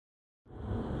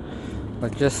I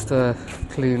just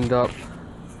cleaned up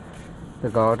the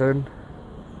garden,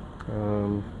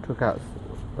 took out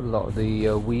a lot of the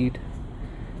weed,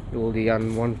 all the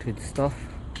unwanted stuff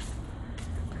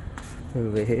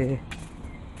over here.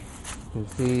 You can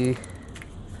see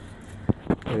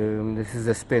this is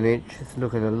the spinach. It's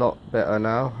looking a lot better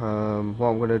now. What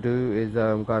I'm going to do is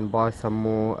go and buy some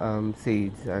more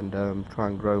seeds and try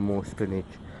and grow more spinach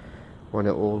when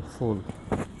it's all full.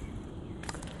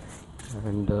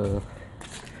 And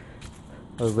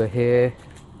over here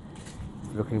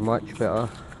looking much better.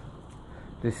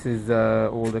 This is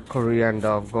all the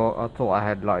coriander I've got. I thought I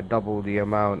had like double the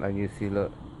amount, and you see,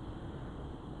 look,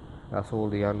 that's all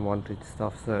the unwanted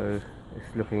stuff. So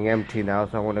it's looking empty now,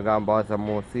 so I want to go and buy some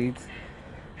more seeds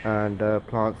and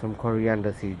plant some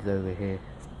coriander seeds over here.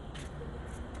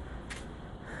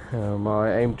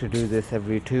 I aim to do this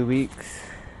every 2 weeks.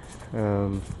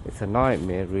 It's a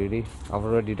nightmare really. I've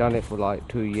already done it for like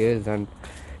 2 years and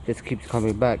just keeps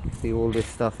coming back. See, all this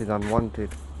stuff is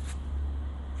unwanted,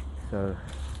 so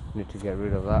need to get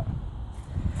rid of that.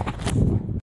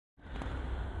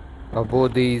 I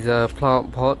bought these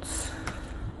plant pots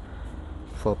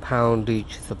for £1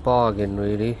 each. It's a bargain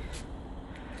really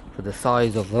for the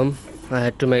size of them. I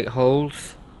had to make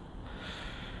holes,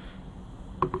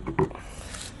 all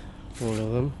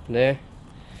of them there.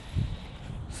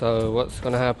 So what's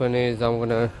going to happen is I'm going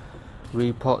to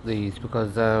repot these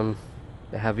because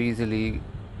they have easily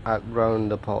outgrown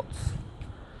the pots.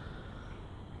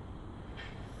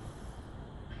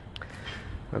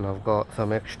 And I've got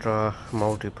some extra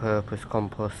multi-purpose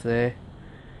compost there,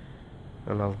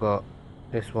 and I've got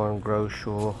this one Grow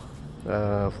Sure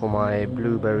for my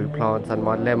blueberry plants and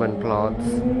my lemon plants,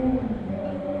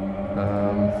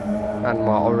 and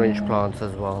my orange plants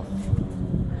as well.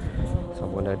 So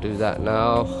I'm going to do that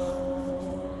now.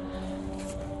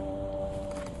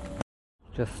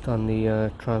 Just on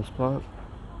the transplant.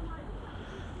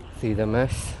 See the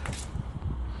mess?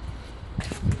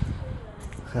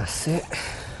 That's it.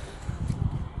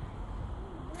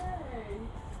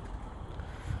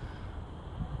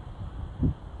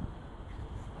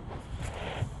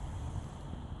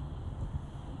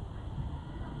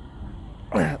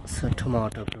 That's a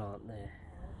tomato plant there.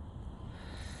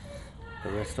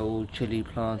 The rest are all chili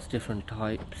plants, different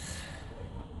types.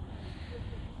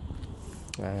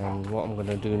 And what I'm going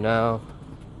to do now,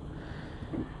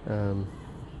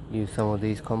 use some of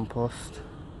these compost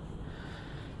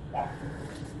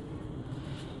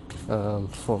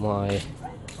for my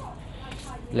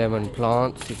lemon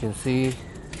plants. You can see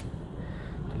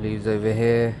the leaves over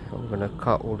here. I'm going to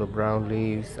cut all the brown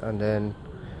leaves and then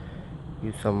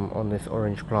use some on this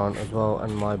orange plant as well,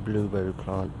 and my blueberry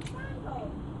plant.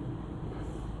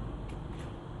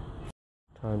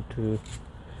 Time to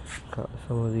cut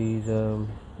some of these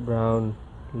brown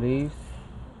leaves.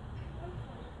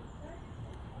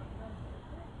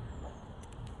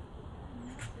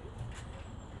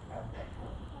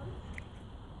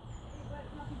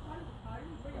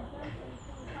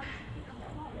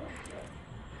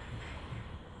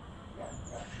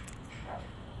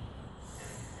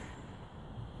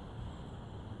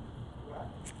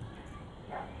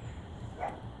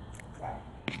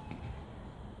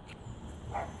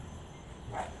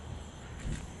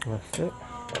 That's it.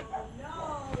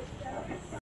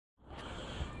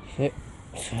 Yep,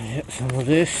 so get some of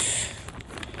this.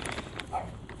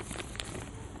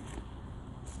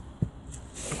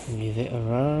 Move it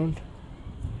around.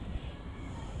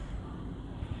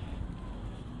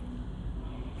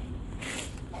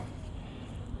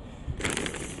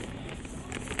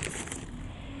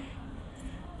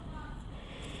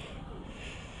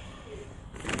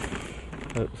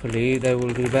 Hopefully they will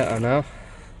do better now.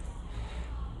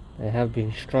 They have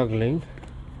been struggling.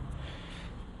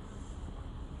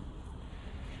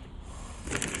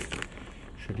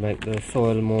 Should make the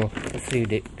soil more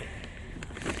acidic.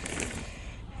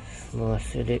 More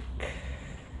acidic.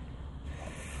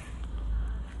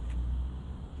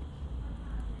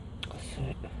 That's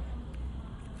it.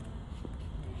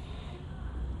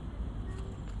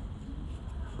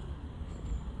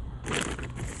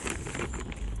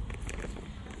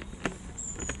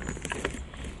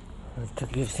 To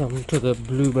give some to the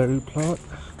blueberry plant.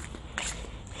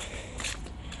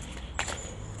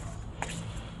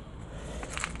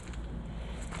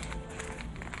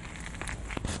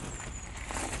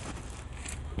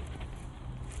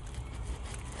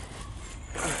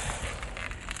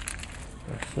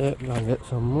 That's it, now get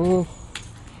some more.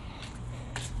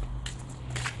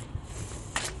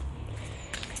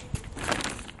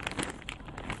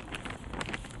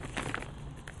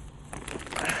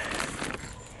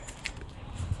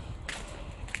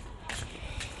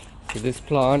 So this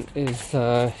plant is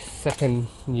second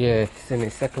year, it's in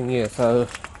its second year, so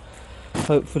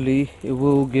hopefully it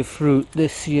will give fruit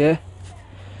this year.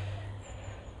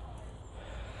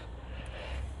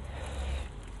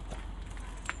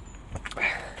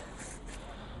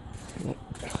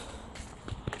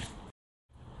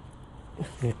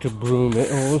 Need to broom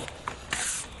it all,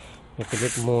 make it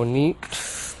look more neat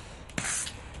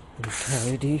and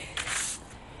tidy.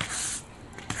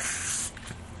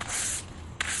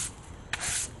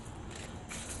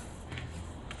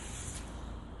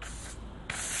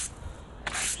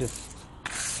 Just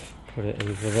put it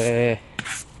over there.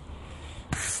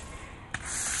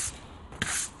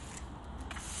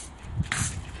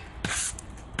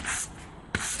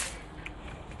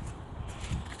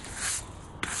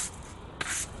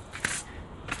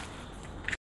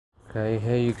 Okay,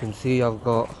 here you can see I've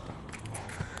got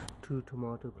 2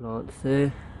 tomato plants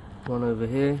there, one over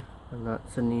here, and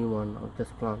that's a new one I've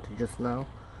just planted just now.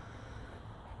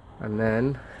 And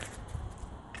then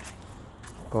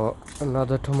got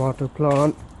another tomato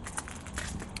plant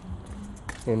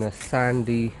in a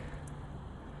sandy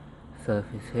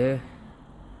surface here.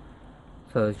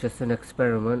 So it's just an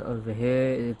experiment over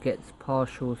here. It gets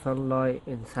partial sunlight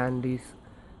in sandy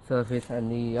surface, and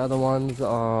the other ones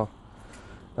are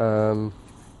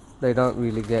they don't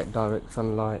really get direct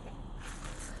sunlight.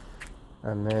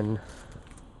 And then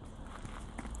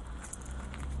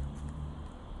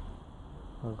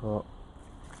I've got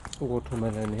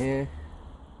watermelon here,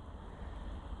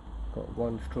 got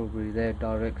one strawberry there,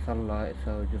 direct sunlight,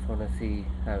 so I just want to see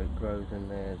how it grows in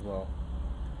there as well.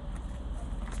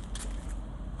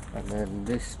 And then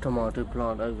this tomato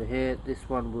plant over here, this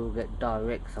one will get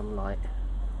direct sunlight,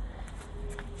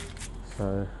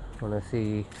 so I want to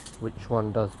see which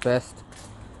one does best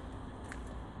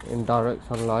in direct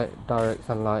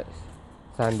sunlight,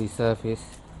 sandy surface.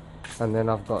 And then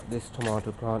I've got this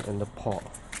tomato plant in the pot,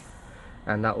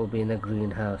 and that will be in the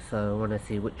greenhouse, so I want to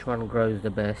see which one grows the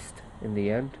best in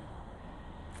the end.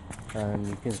 And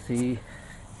you can see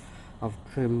I've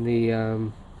trimmed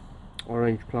the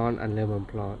orange plant and lemon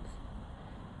plants,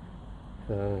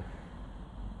 so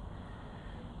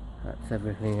that's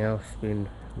everything else been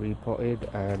repotted,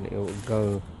 and it will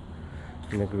go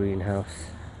in the greenhouse.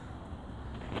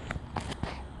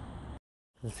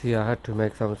 You see I had to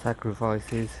make some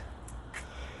sacrifices.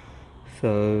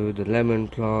 So the lemon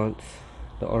plants,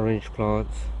 the orange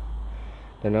plants,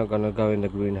 they're not gonna go in the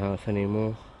greenhouse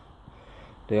anymore.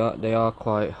 They are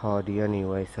quite hardy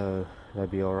anyway, so they'll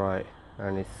be alright.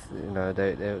 And it's, you know,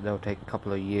 they'll take a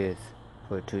couple of years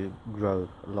for it to grow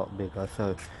a lot bigger,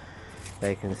 so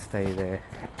they can stay there.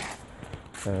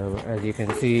 As you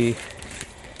can see,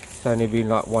 it's only been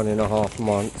like 1.5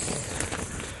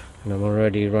 months, and I'm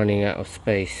already running out of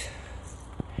space.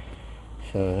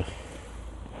 So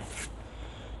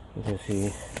you can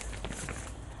see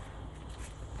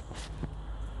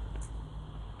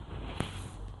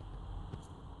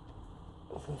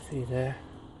there.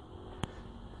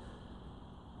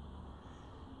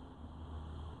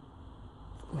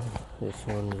 This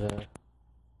one's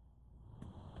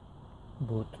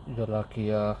But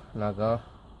Jalakia Naga,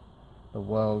 the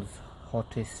world's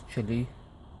hottest chili.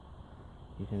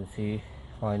 You can see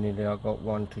finally I got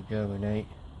one to germinate,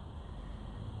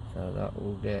 so that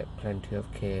will get plenty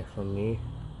of care from me.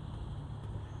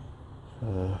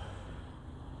 So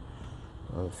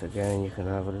once again you can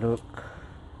have a look.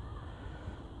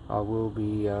 I will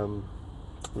be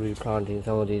replanting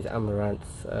some of these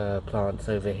amaranth plants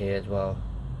over here as well,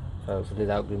 so hopefully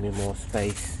that will give me more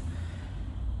space.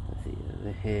 Let's see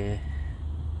over here.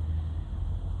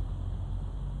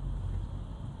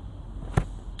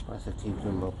 That's a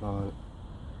cucumber plant.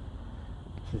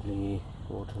 Chilli,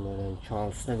 watermelon,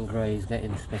 Charlestone Grey is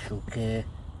getting special care.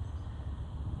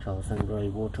 Charlestone Grey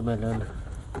watermelon,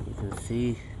 you can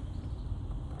see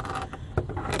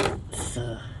it's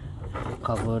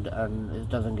covered and it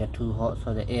doesn't get too hot,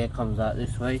 so the air comes out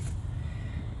this way.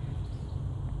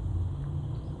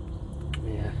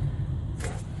 Yeah,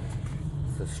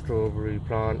 it's a strawberry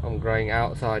plant. I'm growing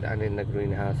outside and in the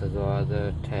greenhouse as well as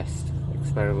a test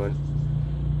experiment.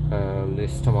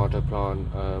 This tomato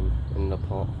plant in the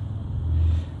pot.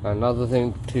 Another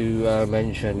thing to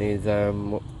mention is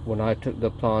when I took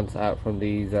the plants out from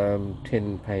these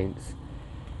tin paints,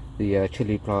 the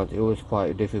chili plants, it was quite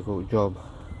a difficult job.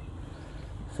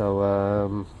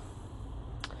 So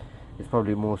it's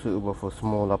probably more suitable for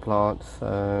smaller plants.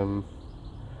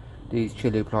 These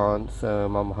chili plants,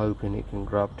 I'm hoping it can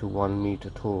grow up to 1 meter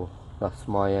tall. That's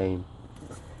my aim.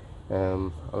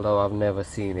 Although I've never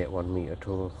seen it 1 meter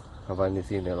tall, I've only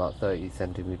seen it like 30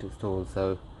 centimeters tall,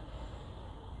 so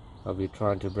I'll be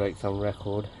trying to break some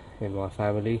record in my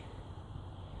family.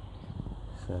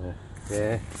 So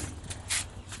there,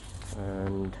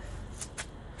 and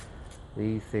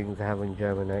these things haven't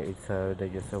germinated, so they're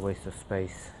just a waste of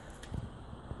space.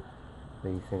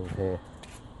 These things here,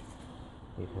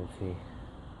 you can see.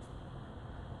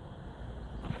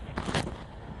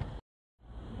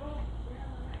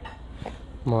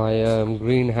 My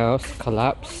greenhouse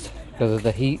collapsed because of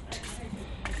the heat.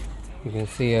 You can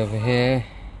see over here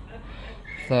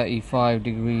 35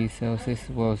 degrees Celsius.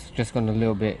 Well, it's just gone a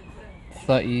little bit,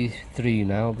 33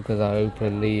 now, because I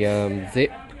opened the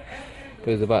zip. It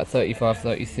was about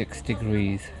 35-36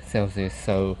 degrees Celsius.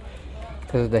 So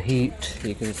because of the heat,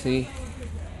 you can see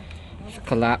it's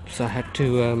collapsed. I had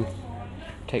to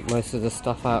take most of the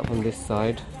stuff out from this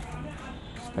side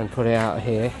and put it out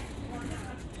here,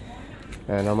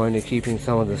 and I'm only keeping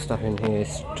some of the stuff in here.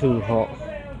 It's too hot.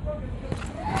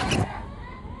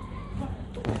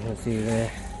 You can see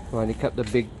there, I only kept the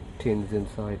big tins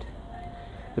inside,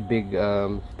 the big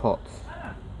pots.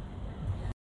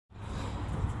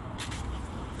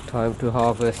 Time to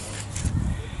harvest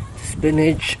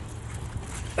spinach.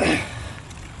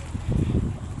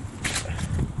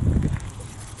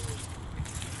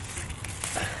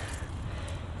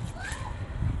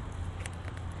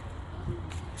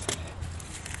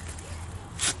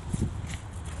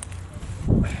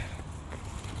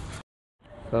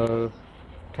 So,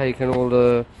 taken all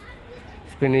the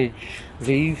spinach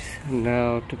leaves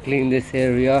now to clean this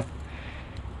area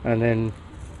and then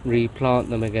replant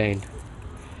them again.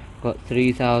 Got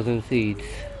 3,000 seeds.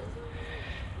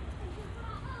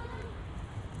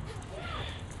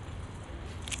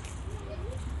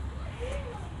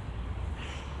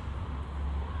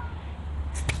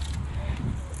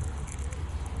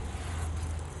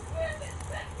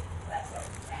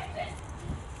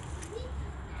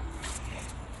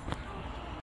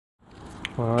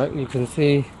 Alright, you can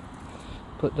see,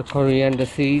 put the coriander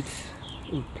seeds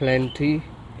in plenty,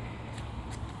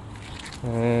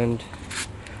 and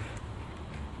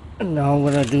now I'm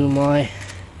gonna do my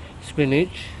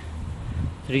spinach.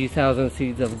 3,000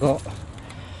 seeds I've got,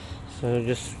 so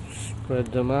just spread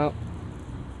them out.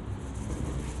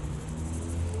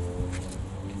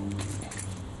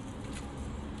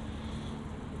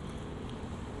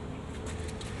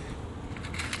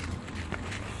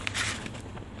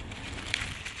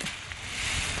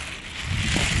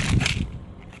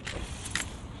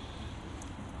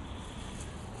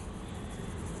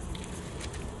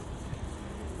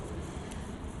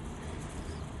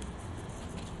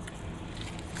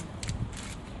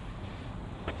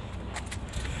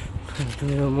 Do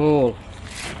them all.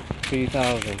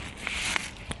 3,000.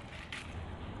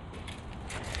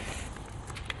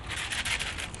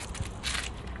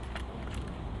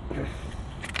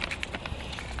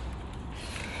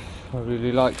 I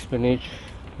really like spinach,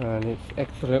 and it's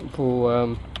excellent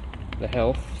for the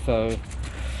health, so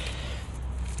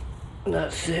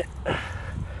that's it.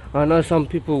 I know some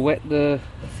people wet the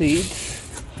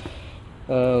seeds,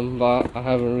 but I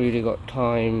haven't really got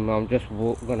time. I'm just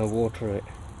gonna water it.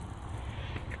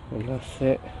 And that's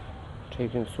it.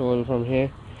 Taking soil from here,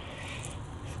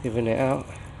 just giving it out.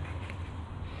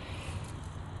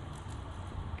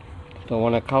 Don't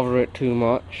want to cover it too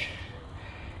much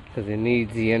because it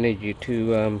needs the energy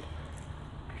to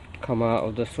come out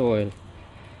of the soil.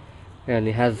 It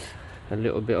only has a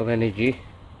little bit of energy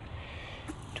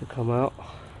to come out.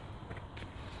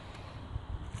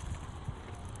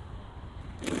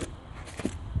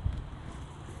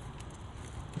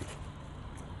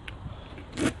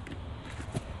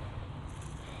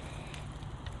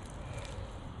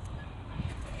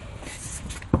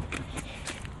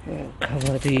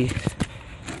 Cover the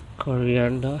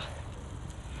coriander.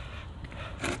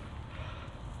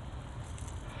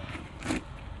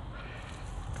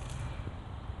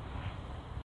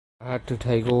 I had to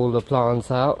take all the plants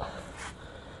out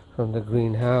from the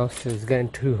greenhouse. It's getting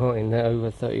too hot in there, over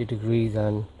 30 degrees,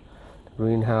 and the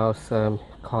greenhouse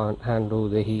can't handle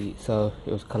the heat, so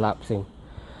it was collapsing.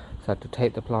 So I had to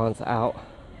take the plants out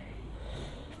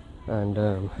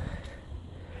and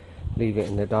leave it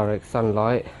in the direct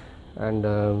sunlight,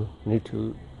 and need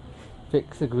to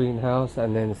fix the greenhouse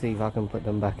and then see if I can put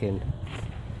them back in.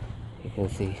 You can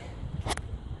see.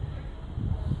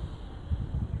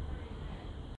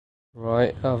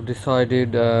 Right, I've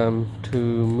decided to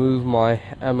move my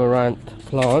amaranth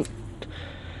plant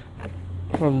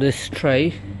from this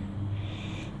tray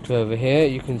to over here.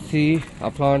 You can see I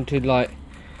planted like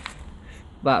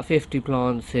about 50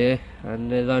 plants here, and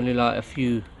there's only like a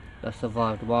few that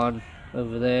survived. One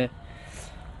over there,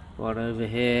 one over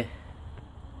here.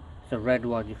 It's a red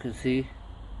one, you can see.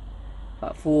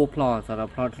 Like 4 plants, and I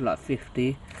planted like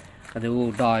 50, and they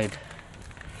all died.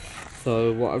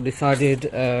 So what I've decided,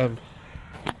 because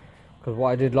what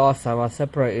I did last time, I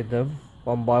separated them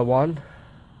one by one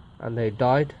and they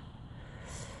died.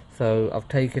 So I've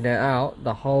taken it out,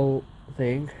 the whole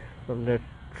thing from the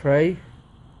tray.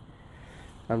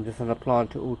 I'm just going to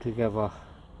plant it all together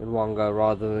in one go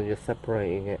rather than just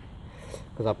separating it,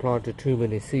 because I planted too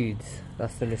many seeds.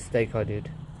 That's the mistake I did.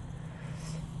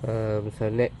 So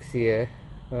next year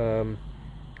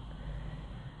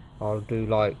I'll do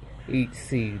like each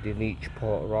seed in each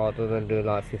pot rather than do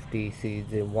like 50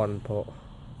 seeds in one pot,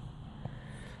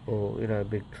 or you know, a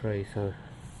big tray. So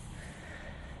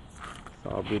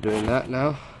I'll be doing that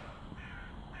now.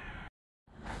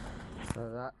 So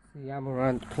that's the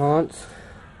amaranth plants.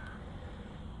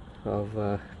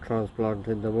 I've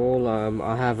transplanted them all.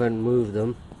 I haven't moved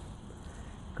them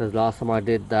because last time I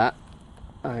did that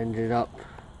I ended up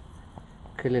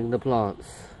killing the plants,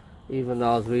 even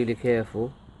though I was really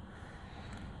careful.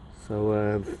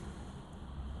 So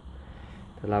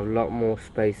they'll have a lot more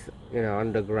space, you know,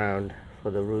 underground for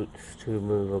the roots to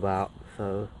move about,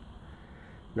 so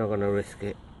not gonna risk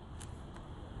it.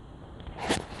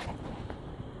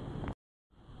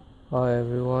 Hi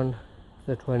everyone, it's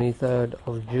the 23rd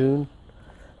of June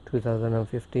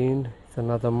 2015. It's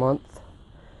another month,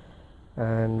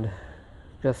 and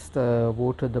just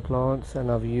watered the plants,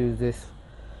 and I've used this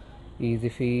easy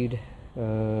feed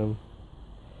for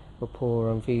pour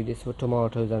and feed. It's for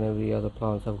tomatoes and every other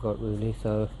plants I've got really.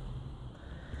 So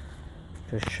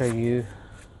just show you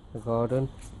the garden.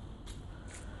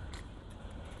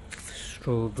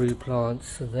 Strawberry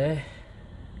plants are there,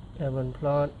 lemon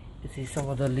plant. You see some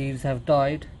of the leaves have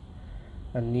died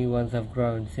and new ones have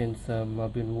grown since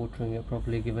I've been watering it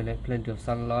properly, giving it plenty of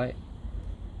sunlight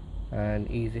and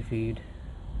easy feed.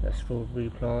 The strawberry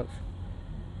plants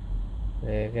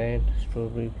there again,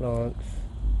 strawberry plants.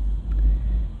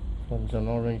 This one's an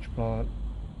orange plant,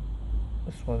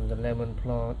 this one's a lemon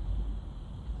plant,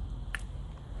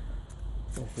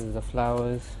 this is the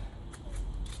flowers.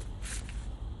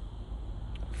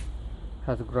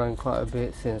 Has grown quite a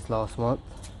bit since last month.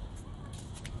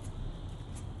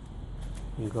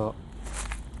 You got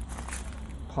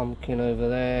pumpkin over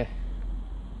there,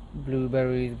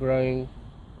 blueberries growing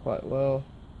quite well.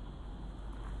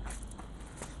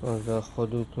 There's a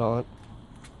Khodu plant,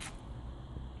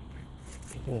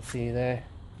 you can see there.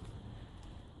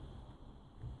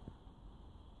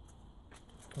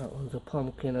 That one's a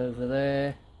pumpkin over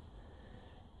there.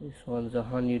 This one's a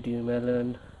Honeydue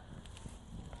melon.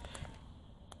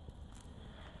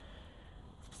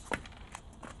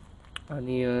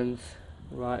 Onions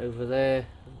right over there.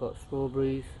 I've got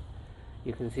strawberries.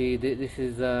 You can see this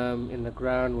is in the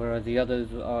ground, whereas the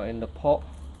others are in the pot.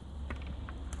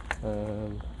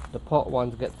 The pot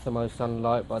ones get the most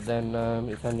sunlight, but then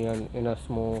it's only in a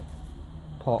small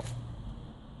pot.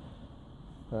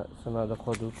 That's another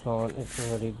Khodu plant. It's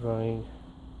already growing,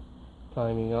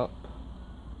 climbing up.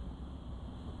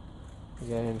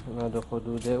 Again, another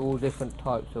Khodu. They're all different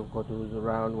types of Khodus, the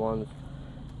round ones,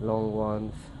 long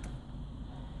ones.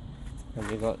 And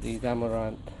you got these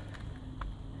amaranth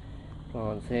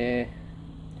plants here.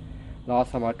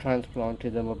 Last time I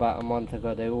transplanted them about a month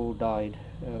ago, they all died.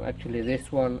 Actually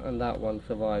this one and that one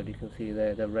survived. You can see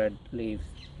there the red leaves.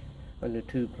 Only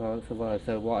two plants survived.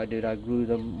 So what I did, I grew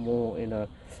them more in a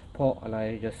pot and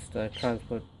I just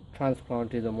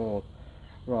transplanted them all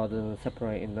rather than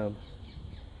separating them.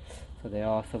 So they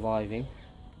are surviving.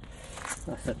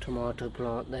 That's a tomato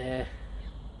plant there.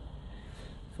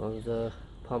 This one's a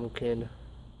pumpkin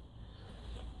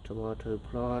tomato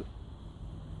plant.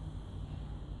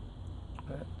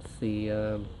 That's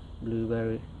the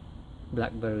blueberry,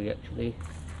 blackberry actually.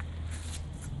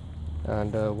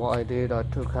 And what I did, I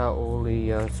took out all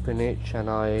the spinach and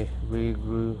I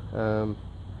regrew.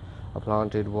 I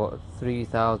planted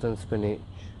 3,000 spinach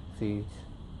seeds.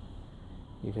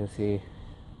 You can see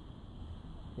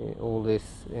all this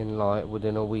in like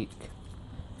within a week.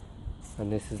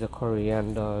 And this is a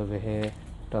coriander over here,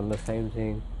 done the same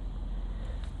thing.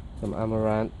 Some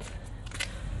amaranth,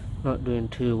 not doing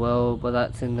too well, but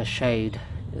that's in the shade,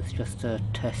 it's just a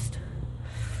test.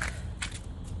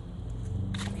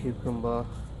 Cucumber,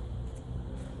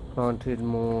 planted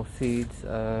more seeds.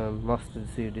 Mustard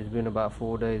seed, it's been about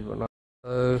 4 days, but not.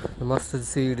 So the mustard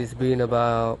seed has been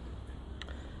about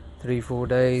 3-4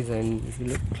 days, and if you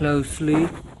look closely,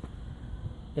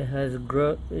 it has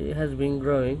been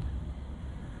growing.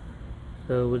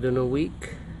 So within a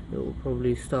week it will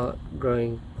probably start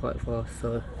growing quite fast.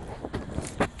 So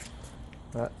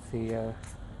that's the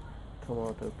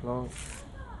tomato plant.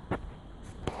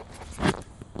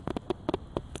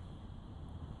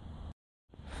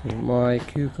 My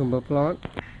cucumber plant.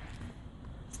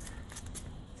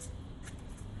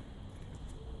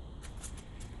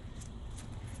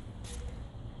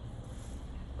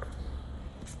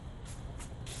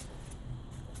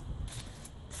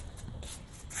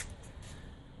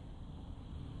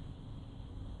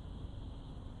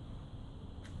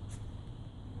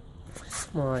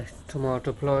 My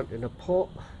tomato plant in a pot.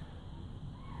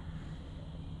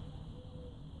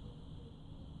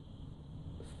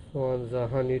 This one's a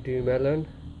Honeydue melon.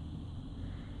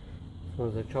 This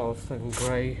one's a Charlestone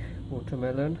Grey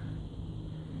watermelon.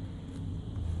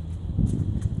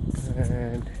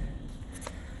 And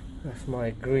that's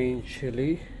my green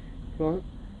chilli plant.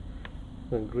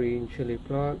 The green chilli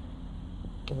plant.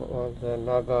 That one's a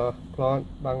Naga plant,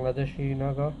 Bangladeshi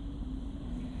Naga.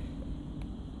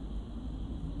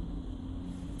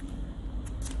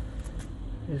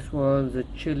 This one's a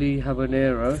chili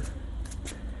habanero.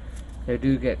 They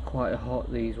do get quite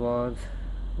hot, these ones.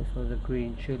 This one's a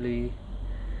green chili.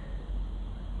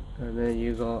 And then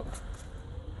you got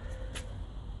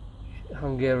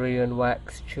Hungarian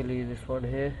wax chili, this one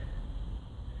here.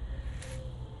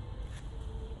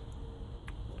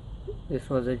 This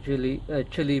one's a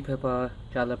chili pepper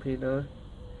jalapeno.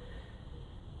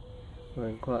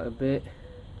 Growing quite a bit.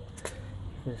 You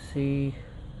can see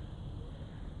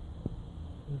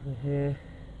over here.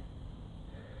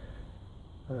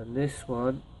 And this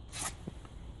one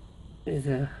is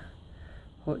a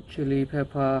hot chili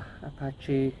pepper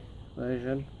Apache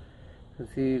version. You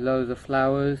can see loads of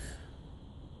flowers.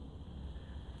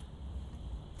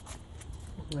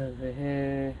 Over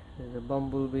here there's a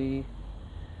bumblebee.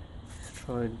 It's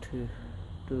trying to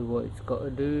do what it's got to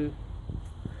do.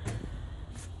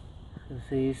 You can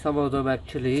see some of them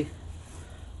actually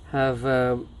have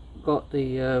got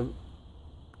the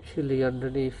chili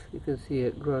underneath. You can see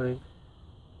it growing.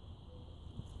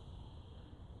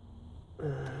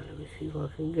 Let me see if I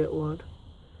can get one.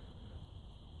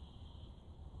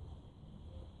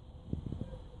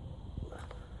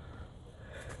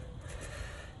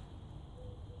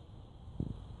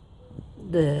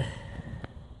 There.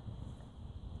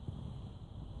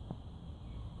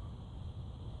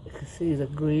 You can see the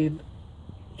green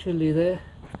chili there.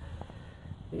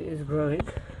 It is growing.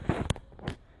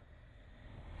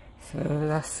 So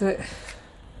that's it.